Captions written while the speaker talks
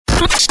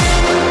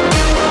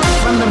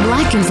From the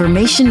Black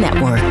Information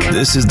Network,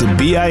 this is the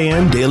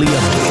BIN Daily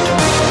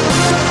Update.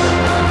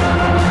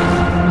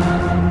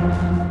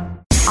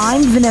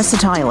 I'm Vanessa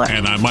Tyler.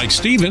 And I'm Mike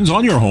Stevens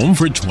on your home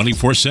for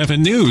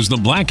 24/7 News, the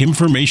Black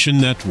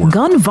Information Network.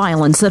 Gun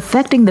violence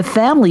affecting the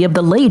family of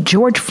the late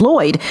George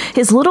Floyd.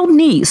 His little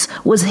niece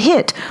was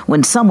hit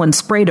when someone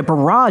sprayed a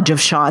barrage of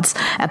shots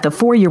at the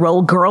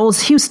 4-year-old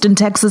girl's Houston,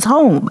 Texas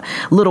home.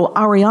 Little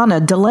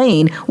Ariana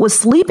Delane was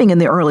sleeping in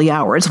the early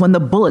hours when the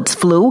bullets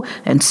flew,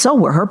 and so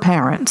were her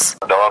parents.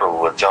 My daughter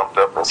would jump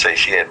up and say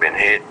she had been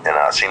hit, and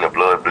I seen the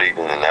blood bleeding,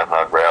 and that's when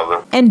I grabbed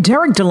her. And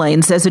Derek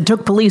Delane says it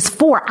took police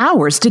 4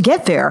 hours to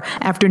get there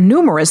after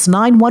numerous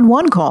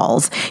 911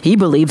 calls. He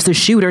believes the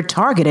shooter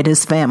targeted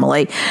his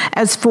family.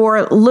 As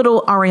for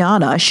little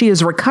Ariana, she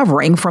is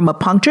recovering from a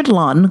punctured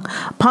lung,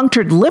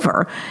 punctured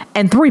liver,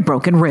 and 3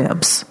 broken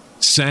ribs.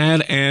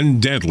 Sad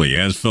and deadly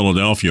as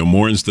Philadelphia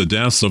mourns the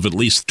deaths of at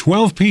least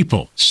 12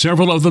 people,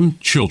 several of them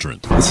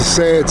children. It's a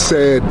sad,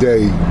 sad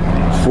day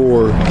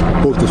for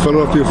both the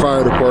Philadelphia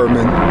Fire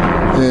Department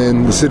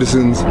and the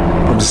citizens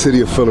of the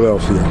city of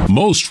Philadelphia.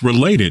 Most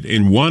related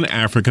in one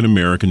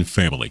African-American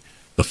family.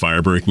 The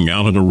fire breaking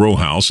out in a row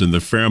house in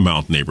the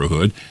Fairmount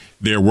neighborhood.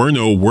 There were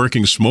no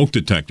working smoke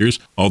detectors,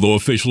 although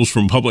officials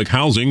from Public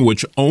Housing,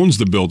 which owns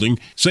the building,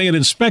 say an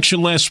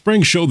inspection last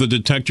spring showed the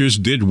detectors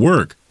did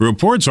work.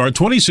 Reports are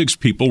 26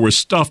 people were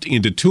stuffed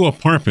into 2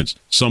 apartments.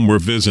 Some were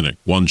visiting.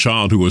 One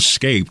child who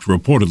escaped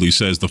reportedly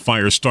says the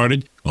fire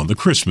started on the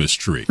Christmas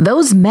tree.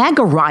 Those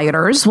MAGA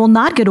rioters will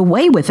not get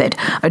away with it.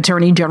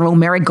 Attorney General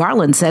Merrick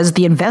Garland says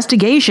the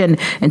investigation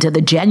into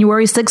the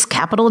January 6th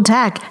Capitol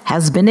attack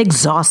has been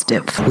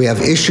exhaustive. We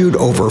have issued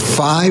over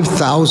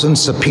 5,000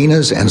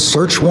 subpoenas and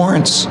search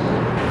warrants,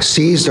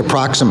 seized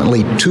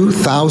approximately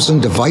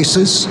 2,000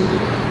 devices,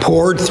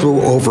 poured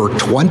through over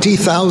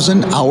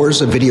 20,000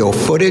 hours of video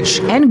footage.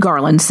 And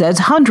Garland says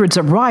hundreds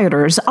of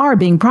rioters are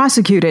being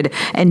prosecuted,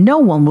 and no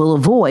one will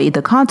avoid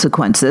the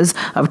consequences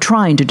of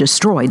trying to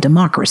destroy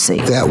democracy.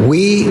 That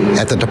we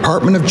at the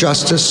Department of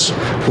Justice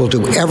will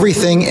do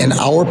everything in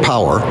our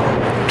power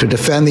to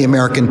defend the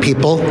American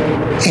people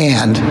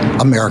and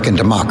American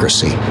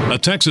democracy. A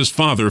Texas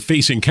father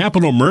facing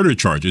capital murder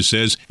charges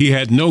says he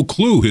had no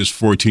clue his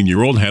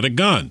 14-year-old had a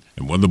gun.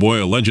 And when the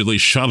boy allegedly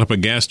shot up a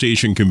gas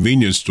station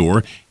convenience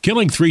store,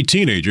 killing 3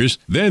 teenagers,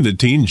 then the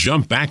teen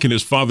jumped back in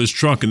his father's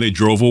truck and they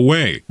drove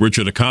away.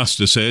 Richard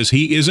Acosta says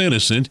he is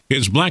innocent.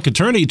 His black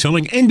attorney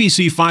telling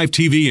NBC5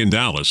 TV in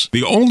Dallas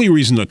the only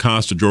reason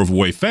Acosta drove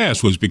away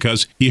fast was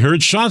because he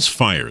heard shots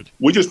fired.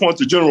 We just want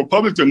the general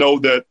public to know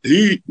that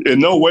he in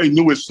no way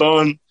knew his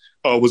son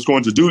was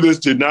going to do this,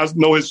 did not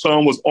know his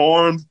son was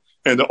armed.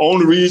 And the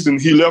only reason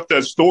he left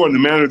that store in the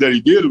manner that he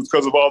did was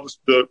because of all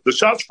the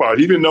shots fired.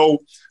 He didn't know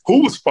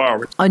who was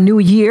firing. A new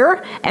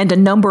year and a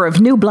number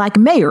of new black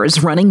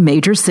mayors running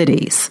major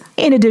cities.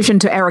 In addition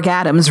to Eric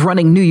Adams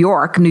running New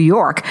York,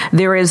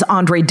 there is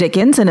Andre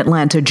Dickens in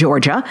Atlanta,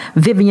 Georgia,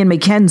 Vivian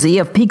McKenzie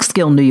of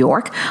Peekskill, New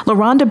York,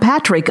 LaRonda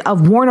Patrick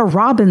of Warner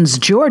Robins,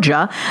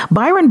 Georgia,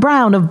 Byron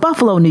Brown of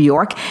Buffalo, New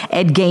York,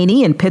 Ed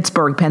Gainey in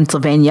Pittsburgh,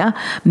 Pennsylvania,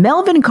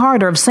 Melvin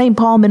Carter of St.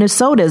 Paul,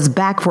 Minnesota is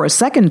back for a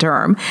second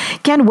term,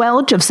 Ken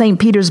Welch of St.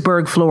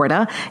 Petersburg,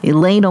 Florida,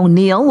 Elaine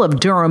O'Neill of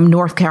Durham,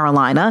 North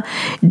Carolina,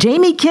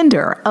 Jamie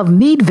Kinder of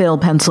Meadville,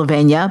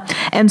 Pennsylvania,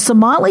 and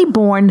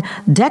Somali-born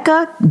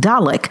Decca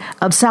Dalek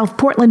of South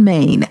Portland,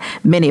 Maine.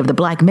 Many of the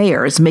black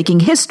mayors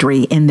making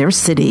history in their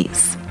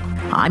cities.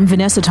 I'm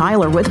Vanessa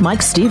Tyler with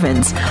Mike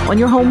Stevens on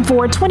your home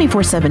for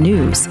 24/7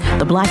 News,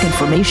 the Black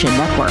Information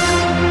Network.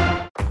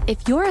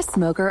 If you're a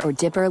smoker or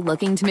dipper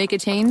looking to make a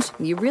change,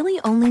 you really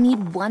only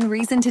need one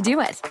reason to do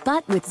it.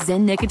 But with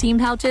Zyn nicotine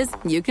pouches,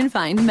 you can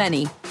find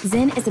many.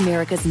 Zyn is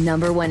America's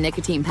 #1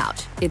 nicotine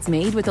pouch. It's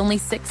made with only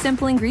 6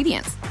 simple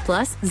ingredients.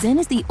 Plus, Zyn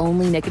is the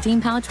only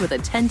nicotine pouch with a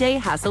 10-day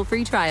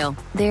hassle-free trial.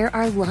 There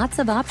are lots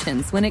of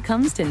options when it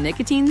comes to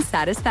nicotine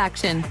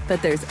satisfaction,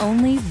 but there's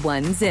only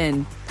one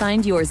Zyn.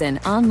 Find your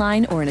Zyn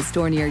online or in a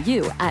store near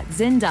you at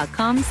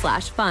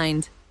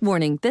zyn.com/find.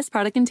 Warning, this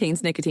product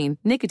contains nicotine.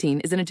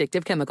 Nicotine is an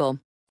addictive chemical.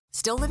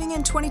 Still living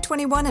in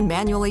 2021 and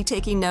manually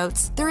taking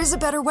notes? There is a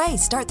better way.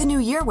 Start the new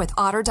year with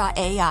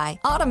Otter.ai.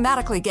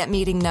 Automatically get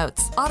meeting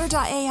notes.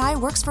 Otter.ai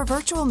works for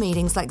virtual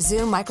meetings like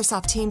Zoom,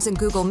 Microsoft Teams, and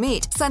Google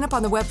Meet. Sign up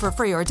on the web for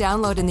free or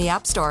download in the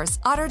app stores.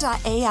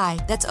 Otter.ai.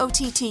 That's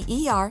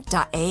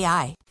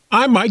OTTER.ai.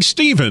 I'm Mike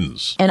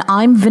Stevens. And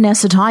I'm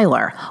Vanessa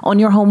Tyler on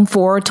your home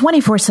for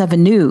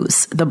 24/7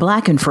 News, the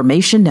Black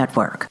Information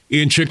Network.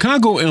 In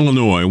Chicago,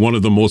 Illinois, one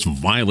of the most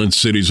violent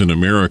cities in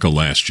America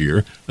last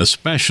year,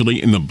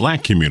 especially in the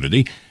black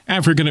community,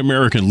 African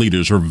American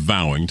leaders are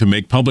vowing to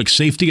make public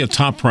safety a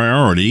top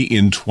priority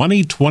in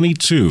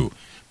 2022.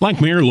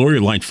 Black Mayor Lori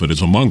Lightfoot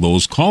is among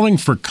those calling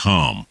for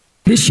calm.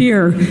 This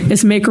year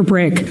is make or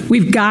break.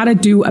 We've got to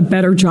do a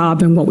better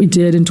job than what we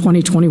did in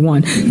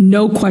 2021.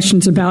 No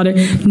questions about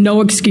it.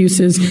 No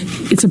excuses.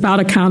 It's about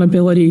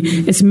accountability.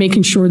 It's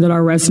making sure that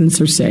our residents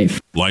are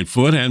safe.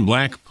 Lightfoot and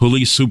Black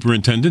Police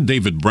Superintendent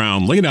David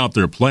Brown laid out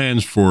their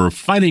plans for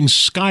fighting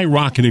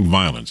skyrocketing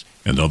violence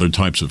and other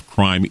types of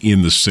crime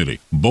in the city.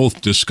 Both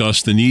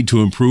discussed the need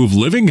to improve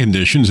living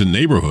conditions in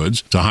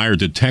neighborhoods, to hire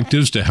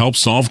detectives to help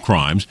solve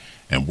crimes,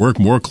 and work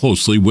more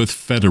closely with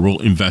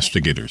federal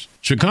investigators.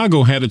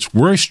 Chicago had its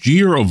worst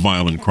year of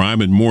violent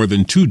crime in more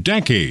than 2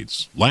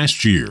 decades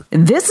last year.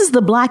 This is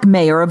the Black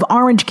mayor of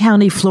Orange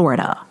County,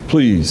 Florida.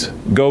 Please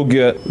go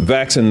get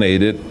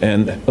vaccinated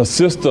and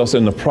assist us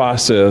in the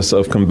process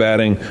of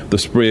combating the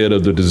spread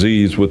of the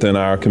disease within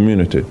our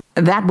community.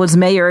 That was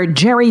Mayor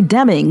Jerry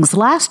Demings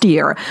last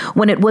year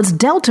when it was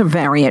Delta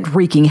variant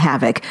wreaking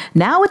havoc.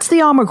 Now it's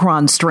the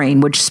Omicron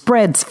strain, which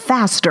spreads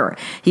faster.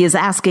 He is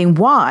asking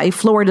why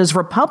Florida's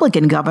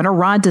Republican Governor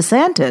Ron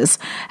DeSantis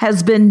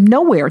has been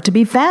nowhere to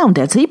be found,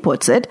 as he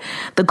puts it.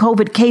 The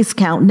COVID case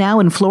count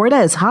now in Florida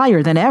is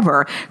higher than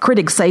ever.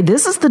 Critics say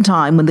this is the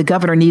time when the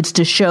governor needs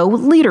to show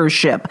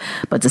leadership.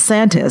 But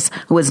DeSantis,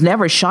 who has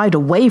never shied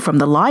away from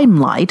the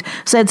limelight,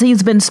 says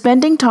he's been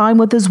spending time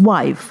with his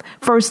wife,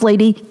 First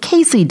Lady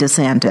Casey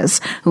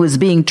DeSantis, who is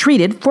being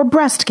treated for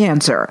breast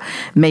cancer.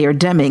 Mayor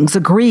Demings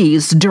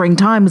agrees during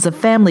times of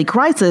family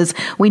crisis,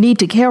 we need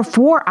to care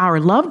for our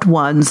loved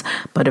ones,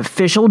 but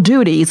official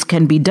duties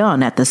can be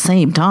done at the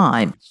same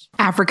time.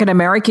 African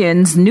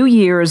Americans' New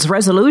Year's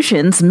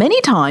resolutions many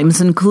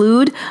times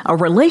include a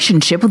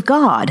relationship with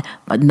God,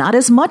 but not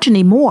as much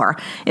anymore.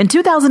 In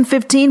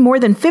 2015, more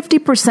than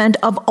 50%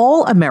 of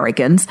all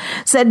Americans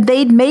said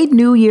they'd made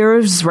New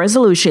Year's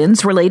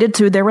resolutions related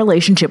to their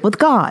relationship with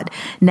God.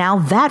 Now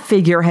that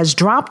figure has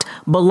dropped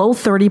below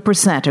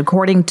 30%,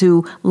 according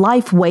to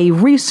Lifeway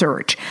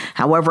Research.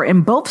 However,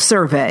 in both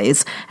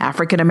surveys,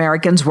 African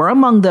Americans were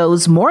among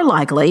those more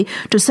likely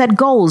to set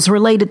goals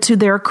related to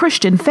their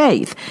Christian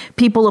faith.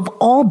 People of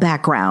all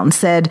backgrounds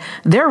said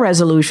their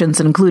resolutions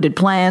included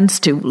plans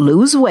to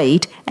lose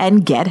weight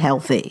and get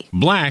healthy.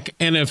 Black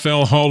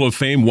NFL Hall of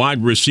Fame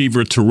wide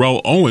receiver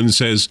Terrell Owens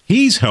says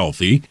he's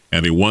healthy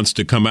and he wants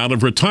to come out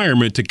of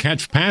retirement to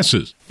catch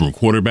passes from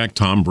quarterback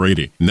Tom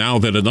Brady, now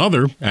that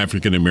another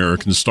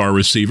African-American star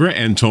receiver,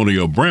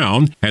 Antonio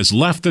Brown, has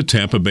left the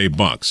Tampa Bay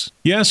Bucks.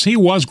 Yes, he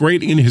was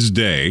great in his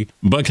day,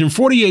 but can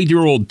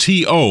 48-year-old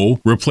T.O.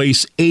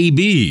 replace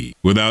A.B.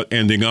 without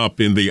ending up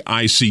in the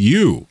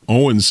ICU?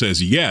 Owens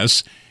says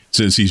yes,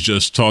 since he's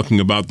just talking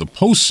about the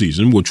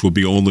postseason, which will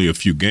be only a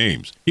few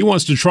games. He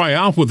wants to try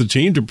out with the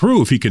team to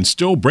prove he can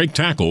still break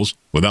tackles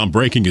without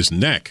breaking his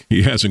neck.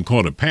 He hasn't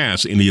caught a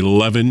pass in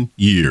 11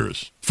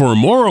 years. For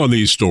more on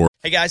these stories...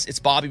 Hey guys, it's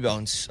Bobby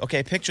Bones.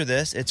 Okay, picture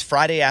this. It's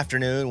Friday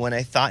afternoon when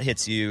a thought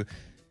hits you.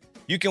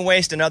 You can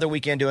waste another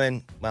weekend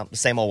doing, well, the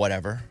same old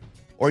whatever.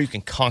 Or you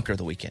can conquer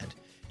the weekend.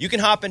 You can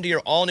hop into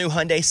your all-new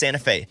Hyundai Santa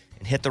Fe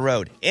and hit the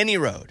road. Any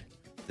road.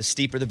 The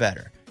steeper the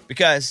better.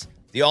 Because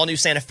the all-new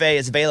Santa Fe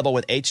is available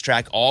with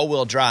H-Track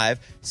all-wheel drive,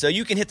 so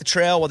you can hit the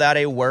trail without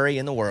a worry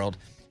in the world.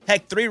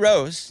 Heck, 3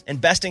 rows and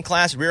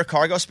best-in-class rear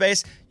cargo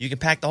space, you can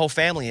pack the whole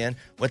family in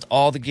with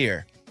all the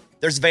gear.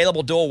 There's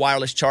available dual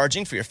wireless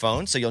charging for your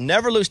phone, so you'll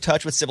never lose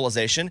touch with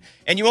civilization,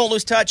 and you won't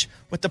lose touch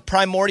with the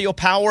primordial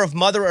power of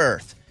Mother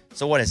Earth.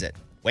 So what is it?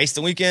 Waste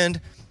the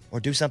weekend, or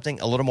do something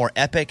a little more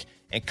epic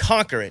and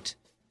conquer it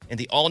in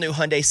the all-new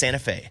Hyundai Santa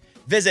Fe.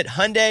 Visit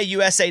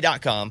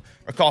HyundaiUSA.com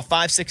or call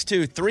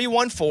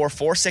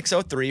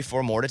 562-314-4603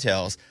 for more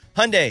details.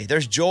 Hyundai,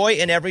 there's joy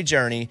in every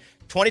journey.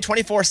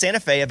 2024 Santa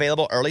Fe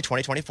available early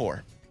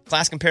 2024.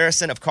 Class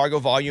comparison of cargo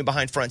volume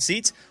behind front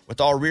seats with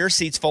all rear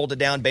seats folded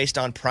down based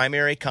on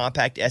primary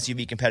compact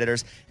SUV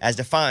competitors as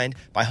defined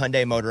by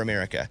Hyundai Motor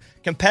America.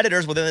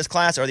 Competitors within this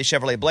class are the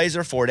Chevrolet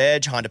Blazer, Ford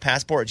Edge, Honda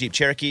Passport, Jeep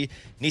Cherokee,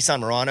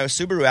 Nissan Murano,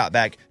 Subaru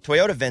Outback,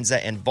 Toyota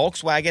Venza, and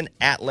Volkswagen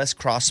Atlas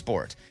Cross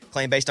Sport.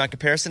 Claim based on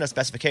comparison of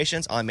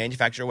specifications on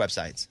manufacturer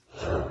websites.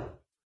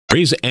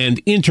 And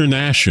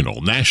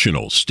international,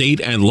 national, state,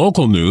 and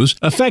local news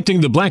affecting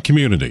the Black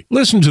community.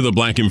 Listen to the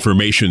Black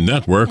Information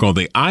Network on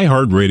the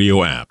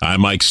iHeartRadio app.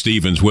 I'm Mike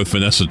Stevens with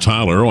Vanessa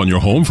Tyler on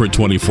your home for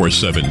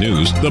 24/7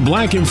 News, the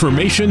Black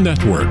Information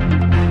Network.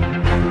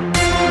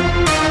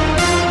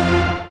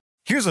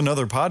 Here's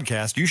another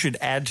podcast you should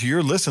add to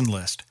your listen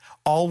list.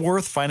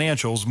 Allworth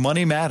Financial's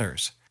Money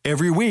Matters.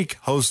 Every week,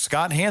 hosts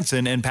Scott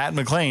Hansen and Pat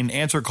McClain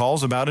answer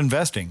calls about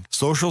investing,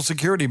 Social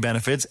Security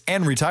benefits,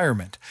 and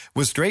retirement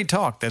with straight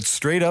talk that's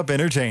straight up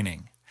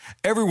entertaining.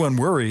 Everyone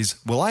worries,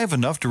 will I have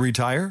enough to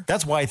retire?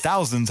 That's why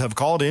thousands have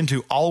called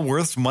into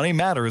Allworth's Money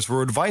Matters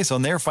for advice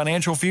on their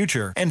financial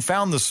future and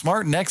found the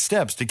smart next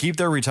steps to keep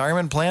their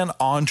retirement plan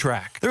on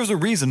track. There's a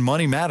reason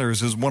Money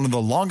Matters is one of the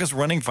longest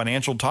running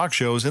financial talk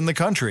shows in the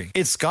country.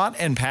 It's Scott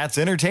and Pat's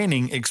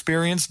entertaining,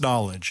 experienced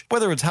knowledge.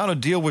 Whether it's how to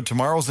deal with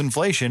tomorrow's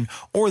inflation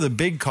or the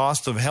big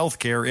costs of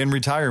healthcare in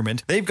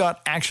retirement, they've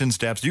got action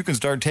steps you can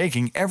start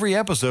taking every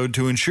episode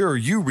to ensure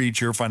you reach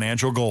your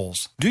financial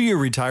goals. Do your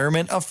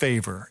retirement a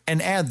favor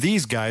and add add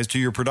these guys to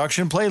your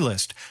production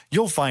playlist.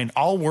 You'll find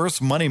Allworth's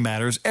Money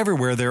Matters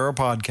everywhere there are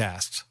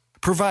podcasts.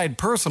 Provide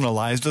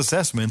personalized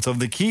assessments of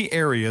the key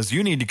areas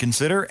you need to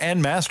consider and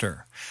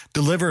master.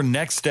 Deliver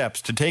next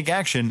steps to take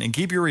action and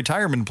keep your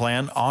retirement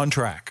plan on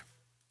track.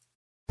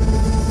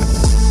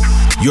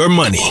 Your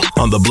money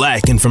on the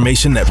Black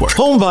Information Network.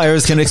 Home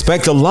buyers can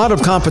expect a lot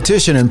of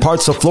competition in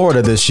parts of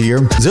Florida this year.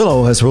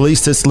 Zillow has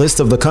released its list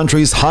of the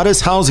country's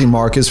hottest housing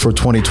markets for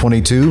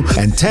 2022,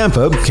 and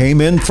Tampa came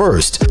in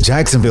first.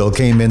 Jacksonville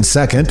came in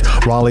second.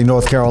 Raleigh,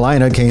 North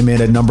Carolina came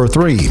in at number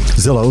 3.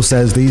 Zillow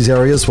says these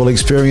areas will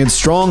experience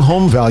strong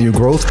home value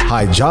growth,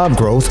 high job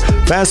growth,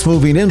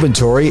 fast-moving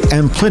inventory,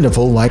 and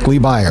plentiful likely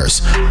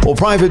buyers. Well,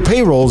 private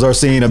payrolls are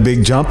seeing a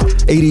big jump.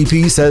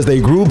 ADP says they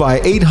grew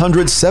by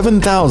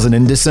 807,000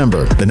 in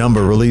December. The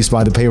number released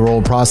by the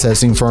payroll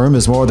processing firm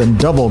is more than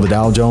double the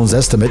Dow Jones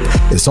estimate.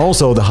 It's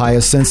also the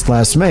highest since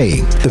last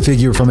May. The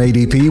figure from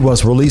ADP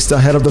was released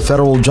ahead of the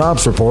federal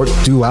jobs report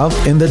due out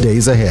in the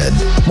days ahead.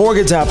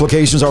 Mortgage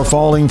applications are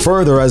falling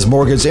further as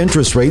mortgage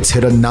interest rates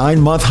hit a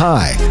 9-month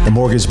high. The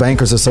Mortgage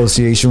Bankers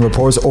Association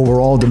reports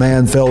overall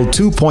demand fell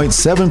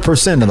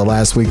 2.7% in the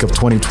last week of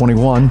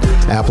 2021.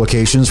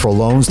 Applications for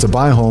loans to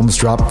buy homes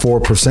dropped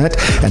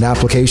 4%, and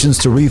applications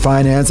to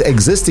refinance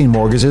existing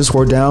mortgages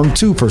were down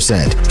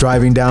 2%.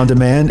 Driving down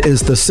demand is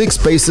the 6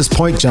 basis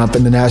point jump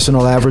in the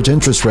national average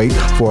interest rate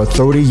for a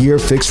 30-year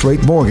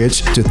fixed-rate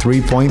mortgage to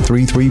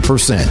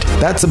 3.33%.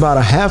 That's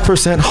about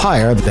 0.5%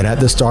 higher than at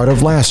the start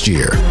of last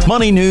year.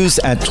 Money news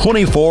at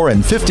 24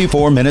 and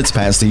 54 minutes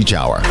past each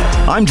hour.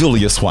 I'm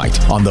Julius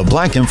White on the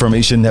Black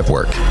Information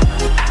Network.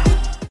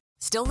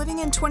 Still living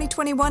in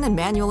 2021 and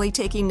manually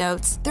taking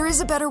notes? There is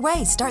a better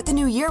way. Start the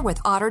new year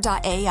with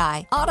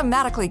Otter.ai.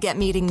 Automatically get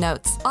meeting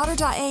notes.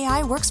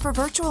 Otter.ai works for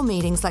virtual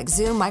meetings like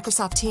Zoom,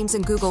 Microsoft Teams,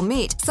 and Google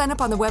Meet. Sign up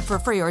on the web for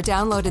free or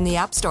download in the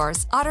app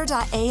stores.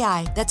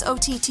 Otter.ai. That's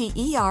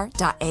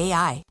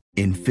OTTER.ai.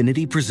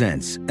 Infiniti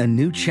presents a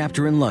new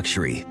chapter in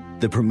luxury.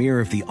 The premiere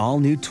of the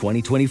all-new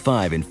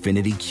 2025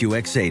 Infiniti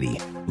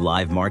QX80.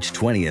 Live March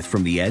 20th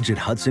from the Edge at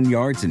Hudson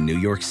Yards in New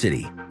York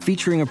City.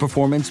 Featuring a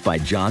performance by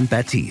John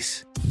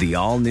Batiste. The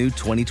all-new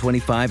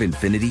 2025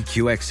 Infiniti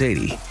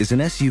QX80 is an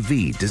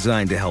SUV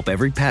designed to help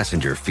every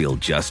passenger feel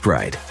just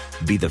right.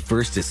 Be the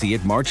first to see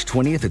it March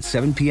 20th at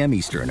 7 p.m.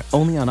 Eastern,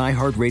 only on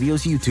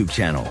iHeartRadio's YouTube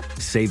channel.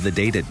 Save the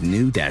date at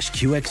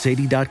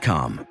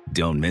new-QX80.com.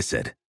 Don't miss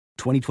it.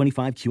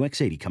 2025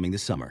 QX80 coming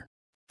this summer.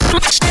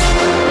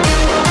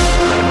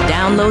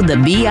 Download the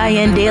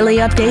BIN Daily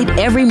Update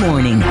every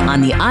morning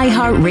on the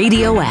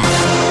iHeartRadio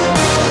app.